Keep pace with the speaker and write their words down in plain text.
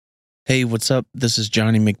Hey, what's up? This is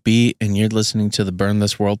Johnny McBee, and you're listening to the Burn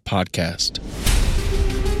This World podcast.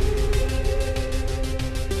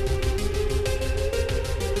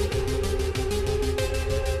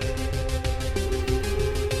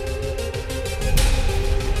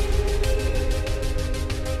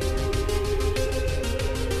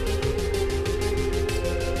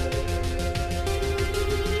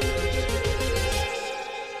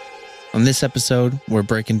 On this episode, we're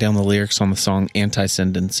breaking down the lyrics on the song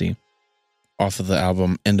Anti-Ascendancy off of the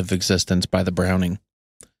album End of Existence by The Browning.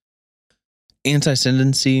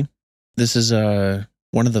 Anti-Ascendancy, this is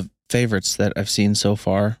one of the favorites that I've seen so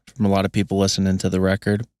far from a lot of people listening to the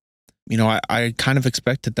record. You know, I kind of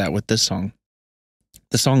expected that with this song.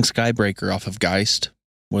 The song Skybreaker off of Geist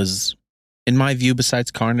was, in my view,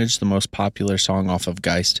 besides Carnage, the most popular song off of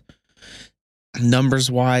Geist.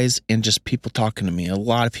 Numbers wise and just people talking to me, a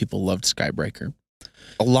lot of people loved Skybreaker.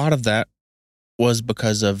 A lot of that was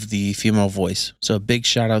because of the female voice. So a big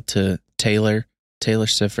shout out to Taylor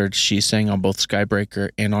Sifford. She sang on both Skybreaker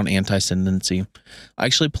and on Anti-Ascendancy. I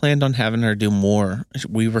actually planned on having her do more.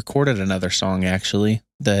 We recorded another song actually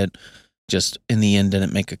that just in the end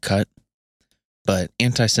didn't make a cut. But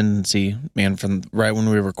Anti-Ascendancy, man, from right when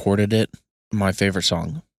we recorded it, my favorite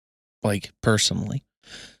song, like personally.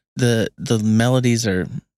 The melodies are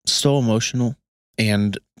so emotional,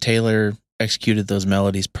 and Taylor executed those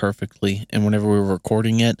melodies perfectly. And whenever we were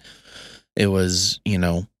recording it, it was,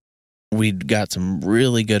 we'd got some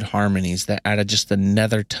really good harmonies that added just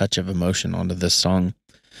another touch of emotion onto this song.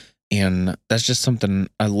 And that's just something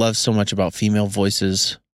I love so much about female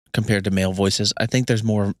voices compared to male voices. I think there's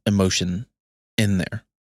more emotion in there.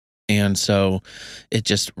 And so it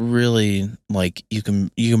just really, you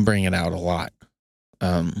can bring it out a lot.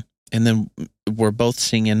 And then we're both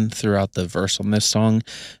singing throughout the verse on this song.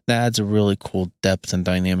 That adds a really cool depth and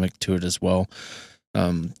dynamic to it as well.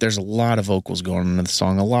 There's a lot of vocals going on in the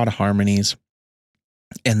song, a lot of harmonies,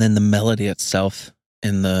 and then the melody itself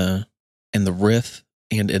in the riff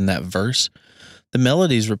and in that verse, the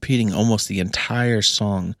melody is repeating almost the entire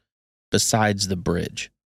song besides the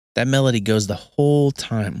bridge. That melody goes the whole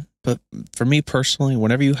time. But for me personally,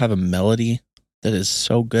 whenever you have a melody that is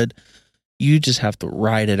so good, you just have to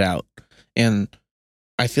ride it out. And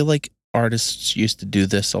I feel like artists used to do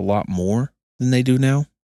this a lot more than they do now.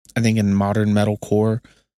 I think in modern metalcore,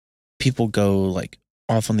 people go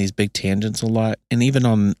off on these big tangents a lot. And even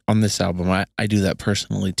on this album, I do that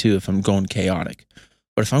personally too if I'm going chaotic.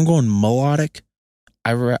 But if I'm going melodic,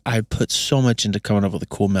 I put so much into coming up with a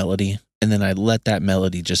cool melody, and then I let that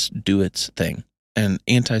melody just do its thing. And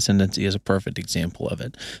Anti-Ascendancy is a perfect example of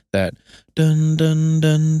it. That dun dun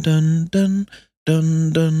dun dun dun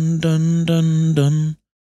dun dun dun dun dun.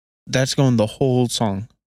 That's going the whole song,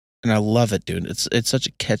 and I love it, dude. It's such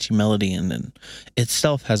a catchy melody, and then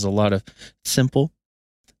itself has a lot of simple,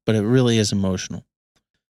 but it really is emotional.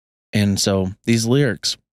 And so these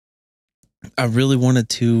lyrics, I really wanted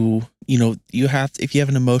to, if you have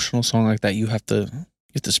an emotional song like that, you have to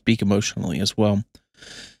speak emotionally as well.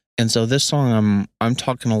 And so this song, I'm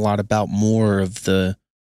talking a lot about more of the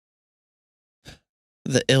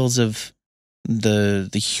ills of the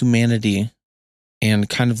humanity and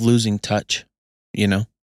kind of losing touch.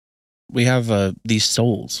 We have these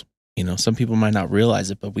souls. Some people might not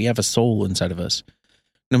realize it, but we have a soul inside of us.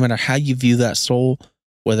 No matter how you view that soul,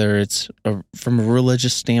 whether it's from a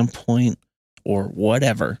religious standpoint or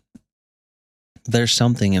whatever, there's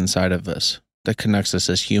something inside of us that connects us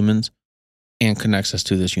as humans and connects us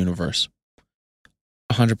to this universe.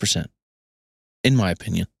 100%. In my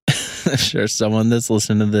opinion. Sure, someone that's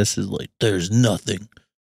listening to this is like, there's nothing.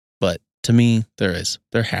 But to me, there is.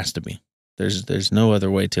 There has to be. There's no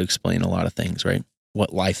other way to explain a lot of things, right?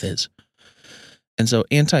 What life is. And so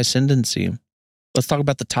Anti-Ascendancy, let's talk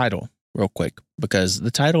about the title real quick, because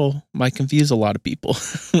the title might confuse a lot of people.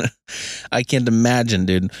 I can't imagine,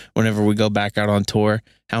 dude, whenever we go back out on tour,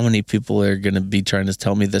 how many people are going to be trying to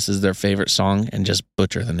tell me this is their favorite song and just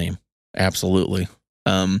butcher the name. Absolutely.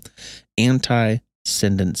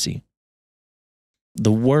 Anti-Ascendancy.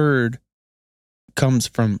 The word comes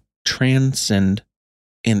from transcend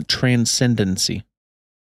and transcendency.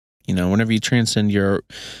 Whenever you transcend,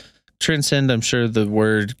 I'm sure the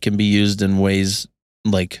word can be used in ways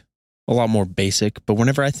a lot more basic, but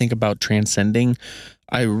whenever I think about transcending,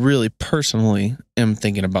 I really personally am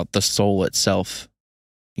thinking about the soul itself,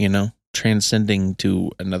 transcending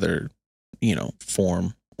to another,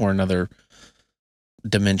 form or another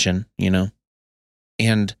dimension,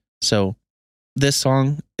 And so this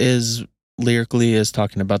song is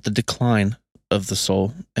talking about the decline of the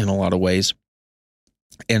soul in a lot of ways.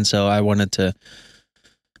 And so I wanted to,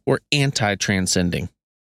 we're anti-transcending.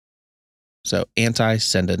 So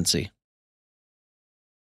anti-ascendancy.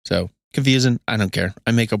 So confusing. I don't care.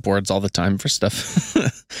 I make up words all the time for stuff.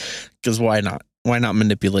 Because why not? Why not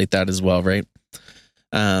manipulate that as well, right?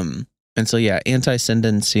 And so yeah,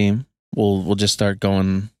 anti-ascendancy. We'll just start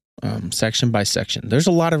going section by section. There's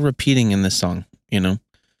a lot of repeating in this song,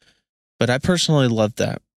 but I personally love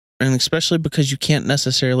that. And especially because you can't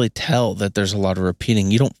necessarily tell that there's a lot of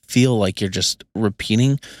repeating. You don't feel like you're just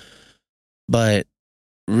repeating, but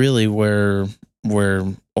really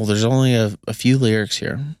there's only a few lyrics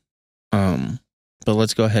here. But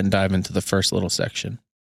let's go ahead and dive into the first little section.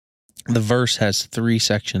 The verse has 3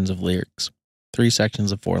 sections of lyrics, 3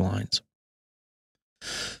 sections of 4 lines.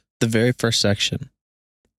 The very first section.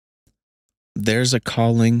 There's a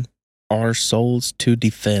calling our souls to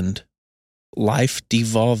defend. Life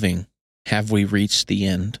devolving, have we reached the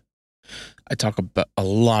end? I talk a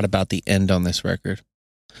lot about the end on this record.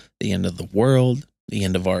 The end of the world, the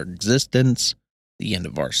end of our existence, the end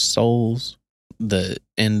of our souls, the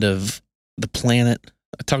end of the planet.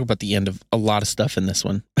 I talk about the end of a lot of stuff in this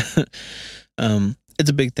one. It's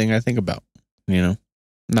a big thing I think about,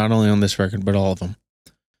 not only on this record, but all of them.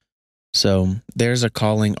 So there's a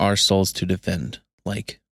calling our souls to defend.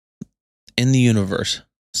 Like in the universe,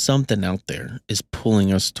 something out there is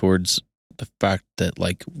pulling us towards the fact that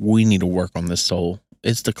we need to work on this soul.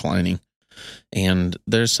 It's declining. And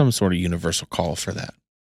there's some sort of universal call for that.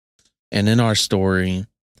 And in our story,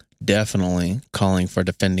 definitely calling for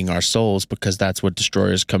defending our souls, because that's what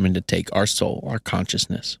destroyers coming to take our soul, our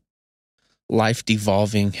consciousness. Life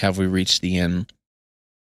devolving, have we reached the end?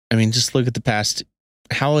 I mean, just look at the past.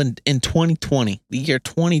 How in 2020, the year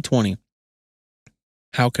 2020,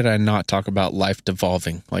 how could I not talk about life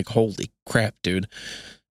devolving? Holy crap, dude.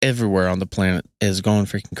 Everywhere on the planet is going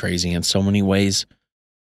freaking crazy in so many ways.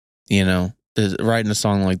 Writing a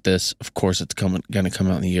song like this, of course, it's going to come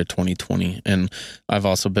out in the year 2020. And I've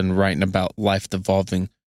also been writing about life devolving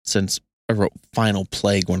since I wrote Final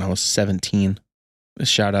Plague when I was 17. A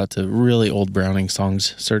shout out to really old Browning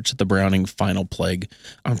songs. Search the Browning Final Plague.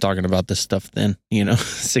 I'm talking about this stuff then,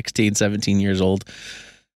 16, 17 years old.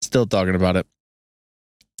 Still talking about it.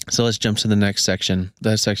 So let's jump to the next section.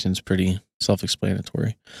 That section's pretty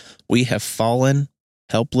self-explanatory. We have fallen,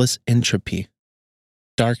 helpless entropy.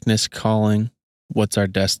 Darkness calling, what's our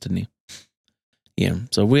destiny? Yeah,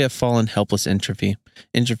 so we have fallen, helpless entropy.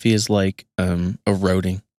 Entropy is like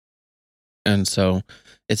eroding. And so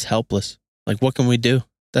it's helpless. What can we do?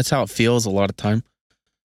 That's how it feels a lot of time.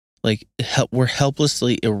 We're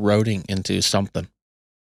helplessly eroding into something.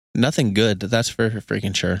 Nothing good, that's for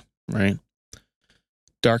freaking sure, right?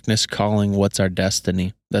 Darkness calling, what's our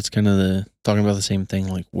destiny? That's kind of talking about the same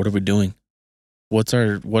thing. What are we doing? What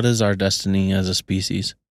is our destiny as a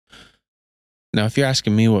species? Now, if you're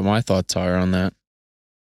asking me what my thoughts are on that,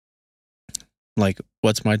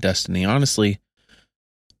 what's my destiny? Honestly,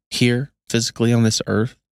 here, physically on this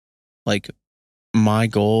earth, my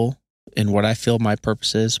goal and what I feel my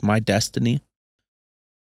purpose is, my destiny,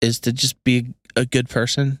 is to just be a good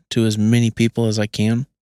person to as many people as I can.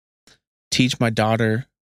 Teach my daughter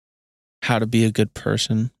how to be a good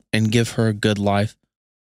person and give her a good life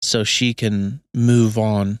so she can move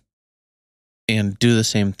on and do the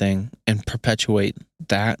same thing and perpetuate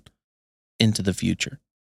that into the future.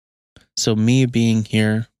 So me being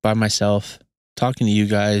here by myself, talking to you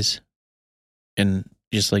guys, and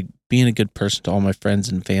just being a good person to all my friends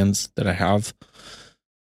and fans that I have,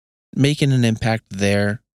 making an impact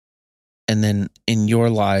there, and then in your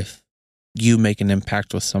life, you make an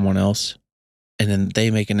impact with someone else, and then they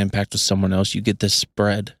make an impact with someone else. You get this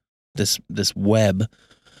spread, this web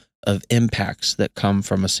of impacts that come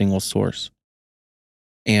from a single source.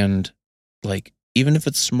 And even if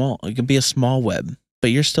it's small, it could be a small web,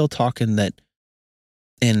 but you're still talking that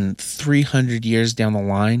in 300 years down the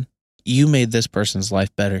line, you made this person's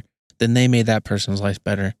life better. Then they made that person's life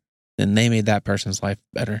better. Then they made that person's life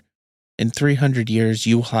better. In 300 years,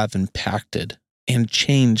 you will have impacted and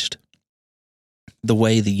changed the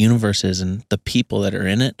way the universe is and the people that are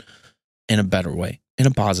in it in a better way, in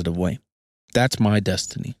a positive way. That's my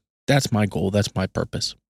destiny. That's my goal. That's my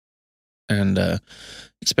purpose. And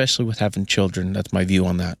especially with having children, that's my view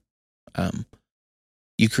on that.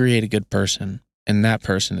 You create a good person, and that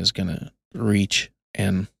person is going to reach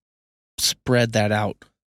and spread that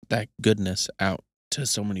goodness out to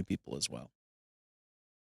so many people as well.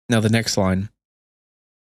 Now, the next line,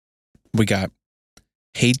 we got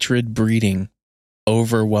hatred breeding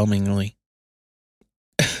overwhelmingly.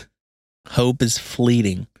 Hope is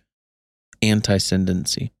fleeting.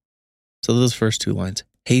 Anti-ascendancy. So those first 2 lines,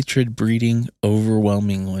 hatred breeding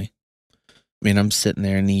overwhelmingly. I mean, I'm sitting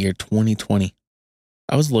there in the year 2020.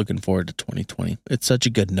 I was looking forward to 2020. It's such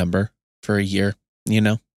a good number for a year, you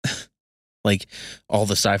know? Like all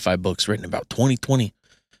the sci-fi books written about 2020.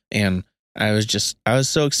 And I was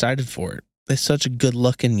so excited for it. It's such a good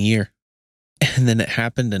looking year. And then it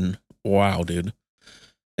happened and wow, dude.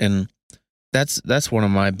 And that's one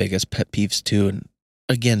of my biggest pet peeves too. And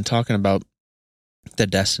again, talking about the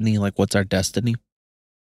destiny, like what's our destiny?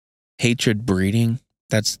 Hatred breeding,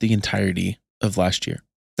 that's the entirety of last year.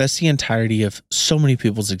 That's the entirety of so many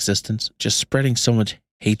people's existence, just spreading so much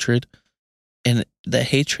hatred. And the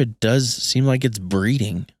hatred does seem like it's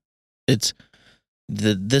breeding. It's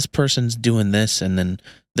this person's doing this, and then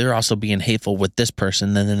they're also being hateful with this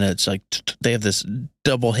person. And then it's like they have this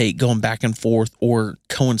double hate going back and forth or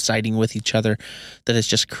coinciding with each other that is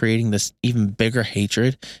just creating this even bigger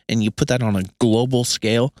hatred. And you put that on a global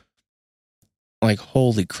scale. Like,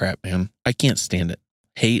 holy crap, man. I can't stand it.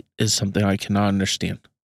 Hate is something I cannot understand.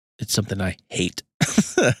 It's something I hate.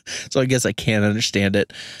 So I guess I can't understand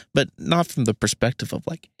it, but not from the perspective of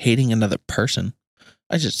like hating another person.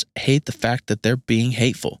 I just hate the fact that they're being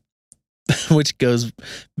hateful, which goes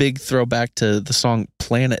big throwback to the song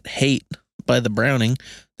Planet Hate by the Browning.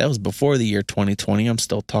 That was before the year 2020. I'm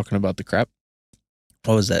still talking about the crap.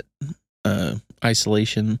 What was that?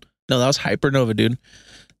 Isolation. No, that was Hypernova, dude.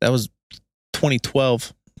 That was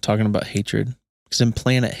 2012 talking about hatred. Because in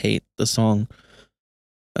Planet Hate, the song,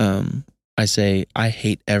 I say, I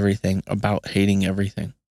hate everything about hating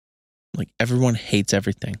everything. Like everyone hates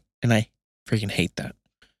everything. And I freaking hate that.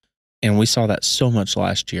 And we saw that so much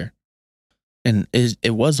last year. And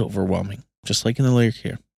it was overwhelming, just like in the lyric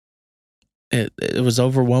here. It was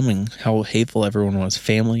overwhelming how hateful everyone was.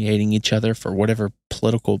 Family hating each other for whatever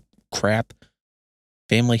political crap.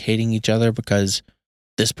 Family hating each other because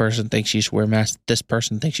this person thinks you should wear masks. This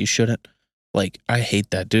person thinks you shouldn't. Like, I hate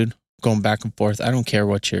that, dude. Going back and forth. I don't care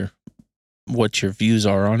what your views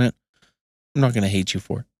are on it. I'm not going to hate you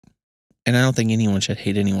for it. And I don't think anyone should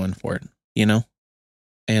hate anyone for it, you know?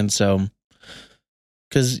 And so,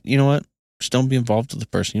 because you know what? Just don't be involved with the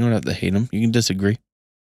person. You don't have to hate them. You can disagree.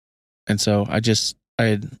 And so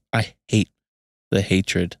I hate the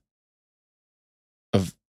hatred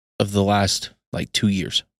of the last like 2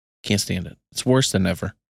 years. Can't stand it. It's worse than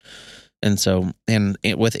ever. And so, and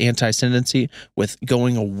with anti-ascendancy, with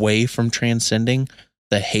going away from transcending,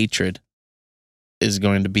 the hatred is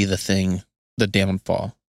going to be the thing, the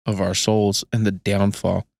downfall of our souls and the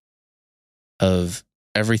downfall of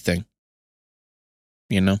everything.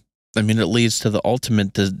 You know? I mean, it leads to the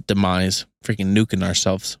ultimate demise, freaking nuking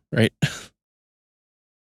ourselves, right?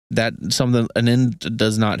 An end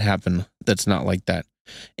does not happen that's not like that.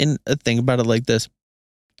 And think about it like this.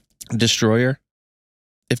 Destroyer,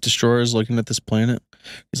 if Destroyer is looking at this planet,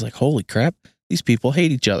 he's like, holy crap, these people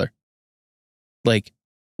hate each other. Like,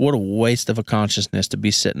 what a waste of a consciousness to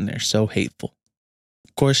be sitting there so hateful.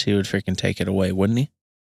 Of course he would freaking take it away, wouldn't he?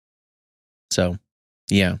 So,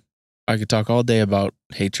 yeah, I could talk all day about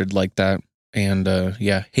hatred like that. And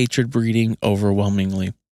hatred breeding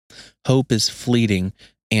overwhelmingly. Hope is fleeting,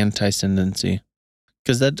 anti-ascendancy.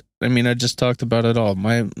 Because I just talked about it all.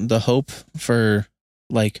 The hope for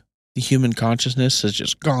like the human consciousness is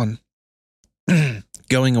just gone.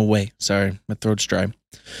 Going away. Sorry, my throat's dry.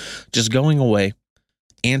 Just going away.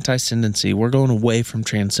 Anti-ascendancy. We're going away from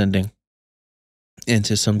transcending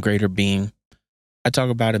into some greater being. I talk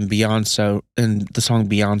about in the song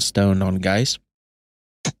Beyond Stone on Geist.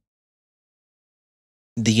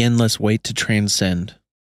 The endless wait to transcend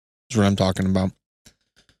is what I'm talking about.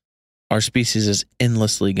 Our species is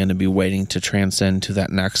endlessly going to be waiting to transcend to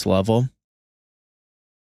that next level.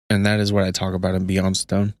 And that is what I talk about in Beyond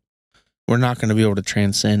Stone. We're not going to be able to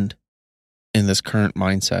transcend in this current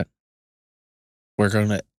mindset. We're going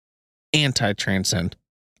to anti-transcend.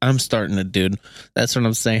 I'm starting it, dude. That's what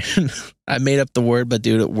I'm saying. I made up the word, but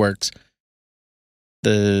dude, it works.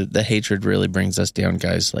 The hatred really brings us down,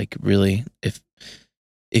 guys. Like, really,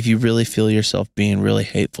 if you really feel yourself being really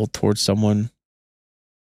hateful towards someone,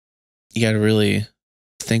 you got to really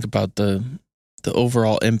think about the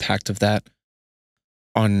overall impact of that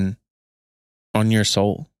on your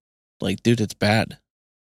soul. Like, dude, it's bad.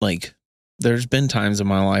 Like, there's been times in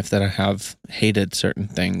my life that I have hated certain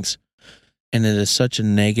things, and it is such a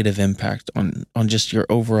negative impact on just your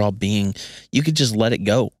overall being. You could just let it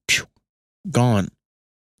go. Pew, gone.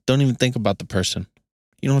 Don't even think about the person.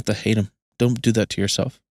 You don't have to hate them. Don't do that to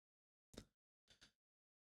yourself.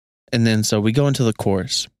 And then so we go into the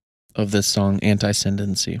chorus of this song,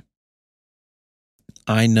 Anti-Ascendancy.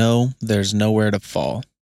 I know there's nowhere to fall.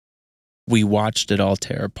 We watched it all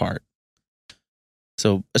tear apart.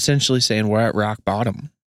 So essentially saying we're at rock bottom.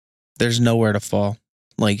 There's nowhere to fall.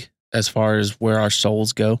 Like, as far as where our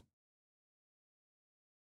souls go.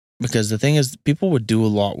 Because the thing is, people would do a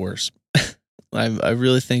lot worse. I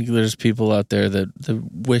really think there's people out there that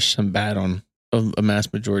wish some bad on a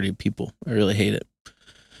mass majority of people. I really hate it.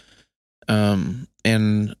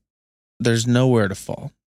 And there's nowhere to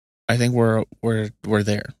fall. I think we're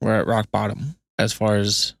there. We're at rock bottom as far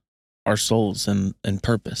as our souls and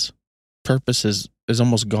purpose. Purpose is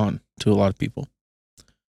almost gone to a lot of people,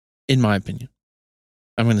 in my opinion.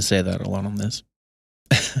 I'm going to say that a lot on this.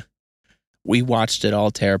 We watched it all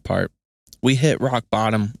tear apart. We hit rock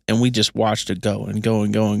bottom and we just watched it go and go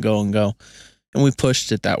and go and go and go. And we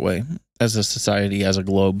pushed it that way as a society, as a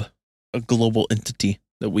global entity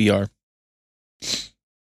that we are.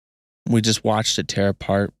 We just watched it tear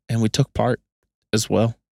apart and we took part as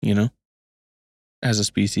well, as a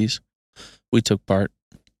species. We took part.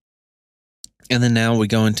 And then now we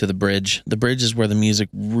go into the bridge. The bridge is where the music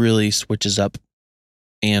really switches up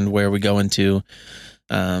and where we go into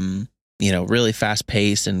really fast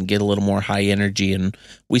pace and get a little more high energy, and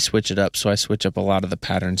we switch it up. So I switch up a lot of the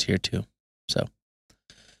patterns here too. So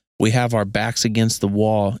we have our backs against the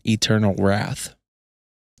wall, eternal wrath.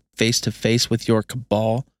 Face to face with your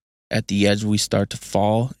cabal, at the edge we start to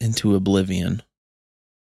fall into oblivion.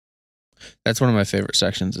 That's one of my favorite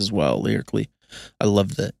sections as well, lyrically. I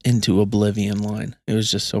love the into oblivion line. It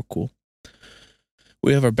was just so cool.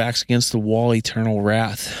 We have our backs against the wall, eternal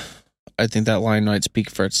wrath. I think that line might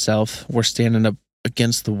speak for itself. We're standing up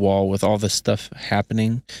against the wall with all this stuff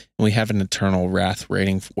happening, and we have an eternal wrath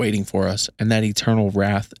waiting for us, and that eternal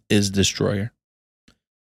wrath is Destroyer.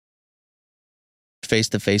 Face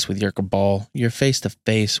to face with your cabal. You're face to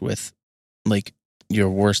face with, your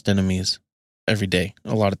worst enemies every day,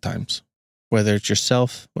 a lot of times. Whether it's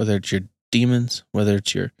yourself, whether it's your demons, whether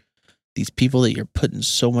it's these people that you're putting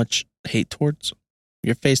so much hate towards,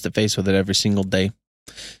 you're face to face with it every single day.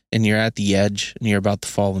 And you're at the edge and you're about to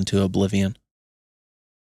fall into oblivion.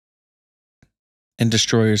 And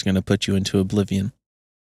Destroyer's going to put you into oblivion.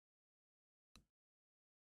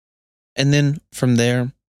 And then from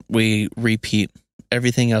there, we repeat.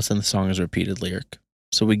 Everything else in the song is repeated lyric.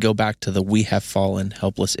 So we go back to the we have fallen,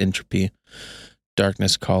 helpless entropy,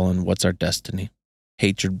 darkness calling, what's our destiny?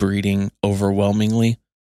 Hatred breeding overwhelmingly,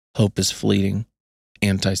 hope is fleeting,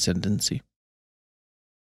 anti-ascendancy.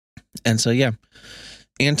 And so, yeah,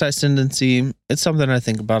 anti-ascendancy, it's something I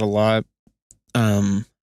think about a lot,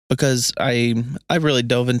 because I really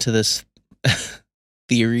dove into this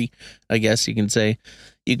theory, I guess you can say.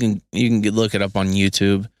 You can look it up on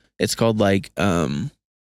YouTube. It's called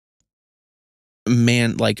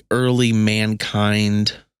early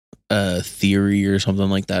mankind theory or something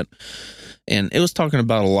like that. And it was talking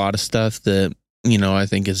about a lot of stuff that, I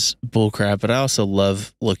think is bullcrap, but I also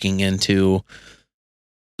love looking into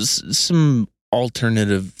some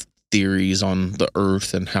alternative theories on the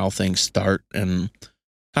earth and how things start and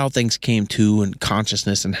how things came to and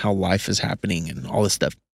consciousness and how life is happening and all this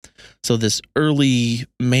stuff. So this early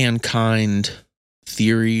mankind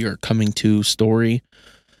theory or coming to story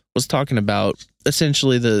was talking about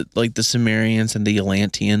essentially the Sumerians and the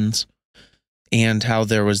Atlanteans and how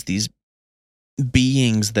there was these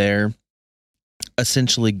beings there,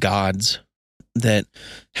 essentially gods, that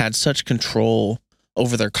had such control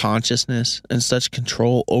over their consciousness and such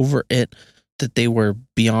control over it that they were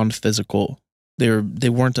beyond physical. They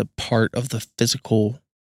weren't a part of the physical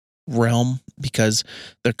realm because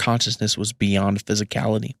their consciousness was beyond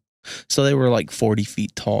physicality. So they were 40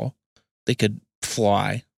 feet tall. They could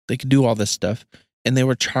fly. They could do all this stuff. And they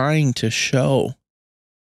were trying to show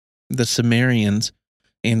the Sumerians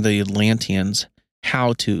and the Atlanteans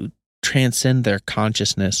how to transcend their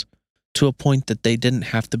consciousness to a point that they didn't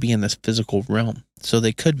have to be in this physical realm. So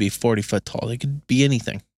they could be 40 foot tall. They could be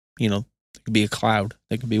anything. They could be a cloud.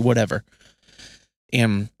 They could be whatever.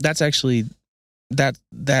 And that's actually, that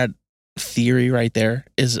theory right there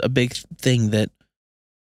is a big thing that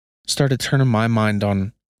started turning my mind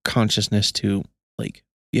on consciousness to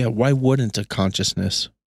why wouldn't a consciousness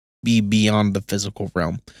be beyond the physical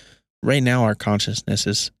realm? Right now, our consciousness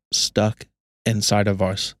is stuck inside of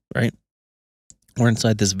us, right? We're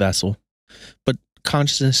inside this vessel. But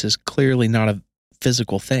consciousness is clearly not a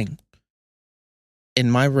physical thing. In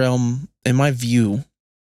my realm, in my view,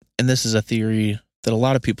 and this is a theory that a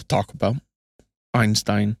lot of people talk about,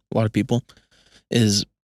 Einstein, a lot of people, is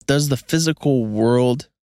does the physical world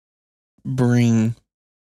bring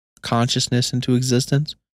consciousness into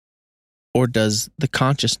existence? Or does the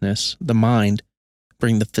consciousness, the mind,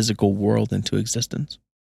 bring the physical world into existence?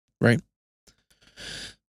 Right?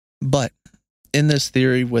 But in this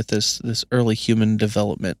theory with this early human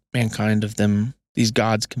development, mankind of them, these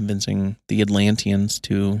gods convincing the Atlanteans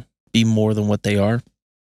to be more than what they are.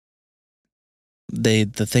 The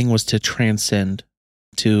thing was to transcend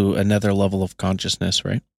to another level of consciousness,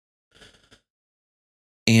 right?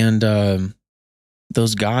 And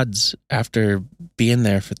those gods, after being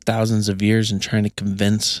there for thousands of years and trying to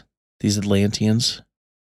convince these Atlanteans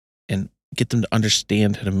and get them to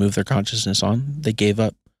understand how to move their consciousness on, they gave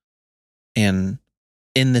up. And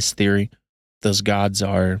in this theory, those gods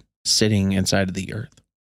are sitting inside of the earth.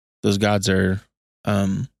 Those gods are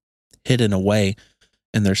hidden away,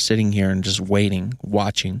 and they're sitting here and just waiting,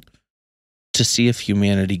 watching to see if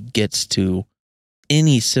humanity gets to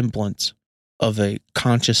any semblance of a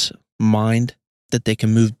conscious mind that they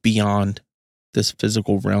can move beyond this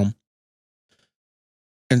physical realm.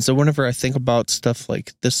 And so whenever I think about stuff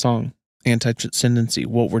like this song, Anti-Transcendency,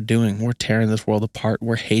 what we're doing, we're tearing this world apart,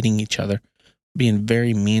 we're hating each other, being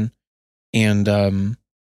very mean. And I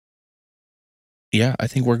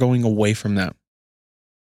think we're going away from that.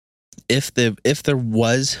 If there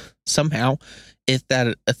was somehow, if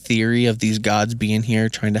that a theory of these gods being here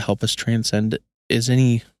trying to help us transcend is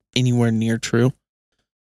anywhere near true,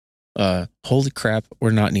 holy crap,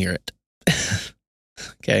 we're not near it.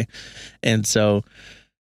 Okay. And so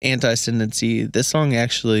Anti-Ascendancy, this song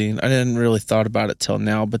actually, I didn't really thought about it till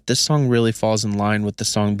now, but this song really falls in line with the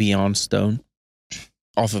song Beyond Stone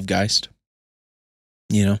off of Geist.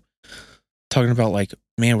 You know, talking about like,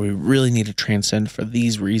 man, we really need to transcend for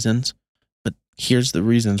these reasons, but here's the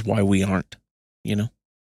reasons why we aren't, you know?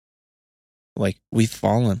 Like, we've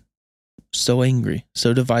fallen so angry,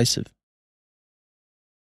 so divisive.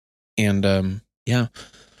 And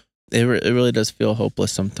it really does feel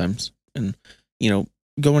hopeless sometimes. And, you know,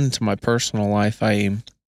 going into my personal life, I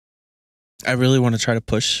really want to try to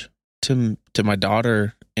push to my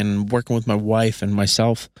daughter and working with my wife and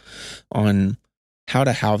myself on how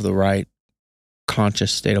to have the right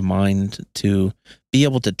conscious state of mind to be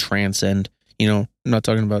able to transcend. You know, I'm not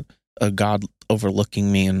talking about a God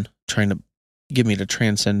overlooking me and trying to get me to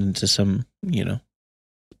transcend into some, you know,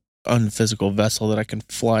 unphysical vessel that I can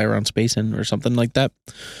fly around space in or something like that.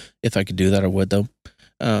 If I could do that, I would, though.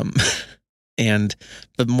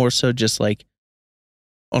 But more so just like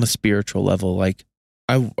on a spiritual level, like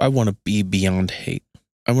I want to be beyond hate.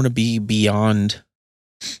 I want to be beyond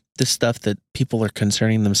the stuff that people are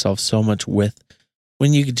concerning themselves so much with,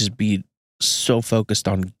 when you could just be so focused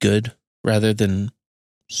on good rather than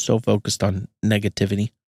so focused on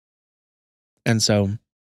negativity. And so,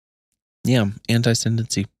 yeah,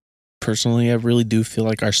 Anti-Ascendancy. Personally, I really do feel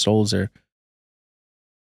like our souls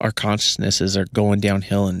our consciousnesses are going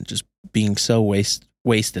downhill and just being so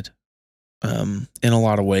wasted in a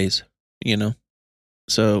lot of ways, you know?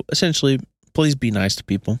 So essentially, please be nice to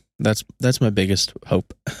people. That's my biggest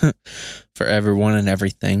hope for everyone and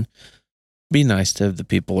everything. Be nice to the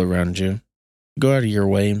people around you. Go out of your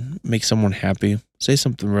way, make someone happy. Say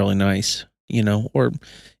something really nice, you know? Or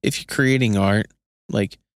if you're creating art,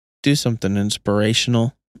 like, do something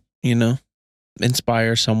inspirational, you know?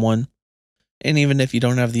 Inspire someone. And even if you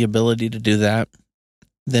don't have the ability to do that,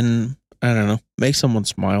 then, I don't know, make someone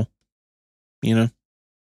smile, you know?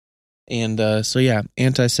 And so, yeah,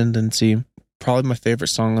 Anti-Ascendancy, probably my favorite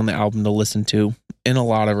song on the album to listen to in a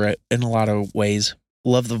lot of ways.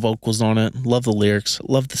 Love the vocals on it, love the lyrics,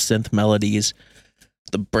 love the synth melodies.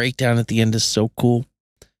 The breakdown at the end is so cool,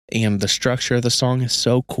 and the structure of the song is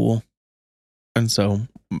so cool. And so,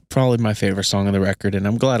 probably my favorite song on the record, and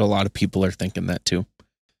I'm glad a lot of people are thinking that too.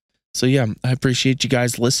 So yeah, I appreciate you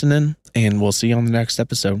guys listening, and we'll see you on the next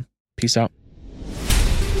episode. Peace out.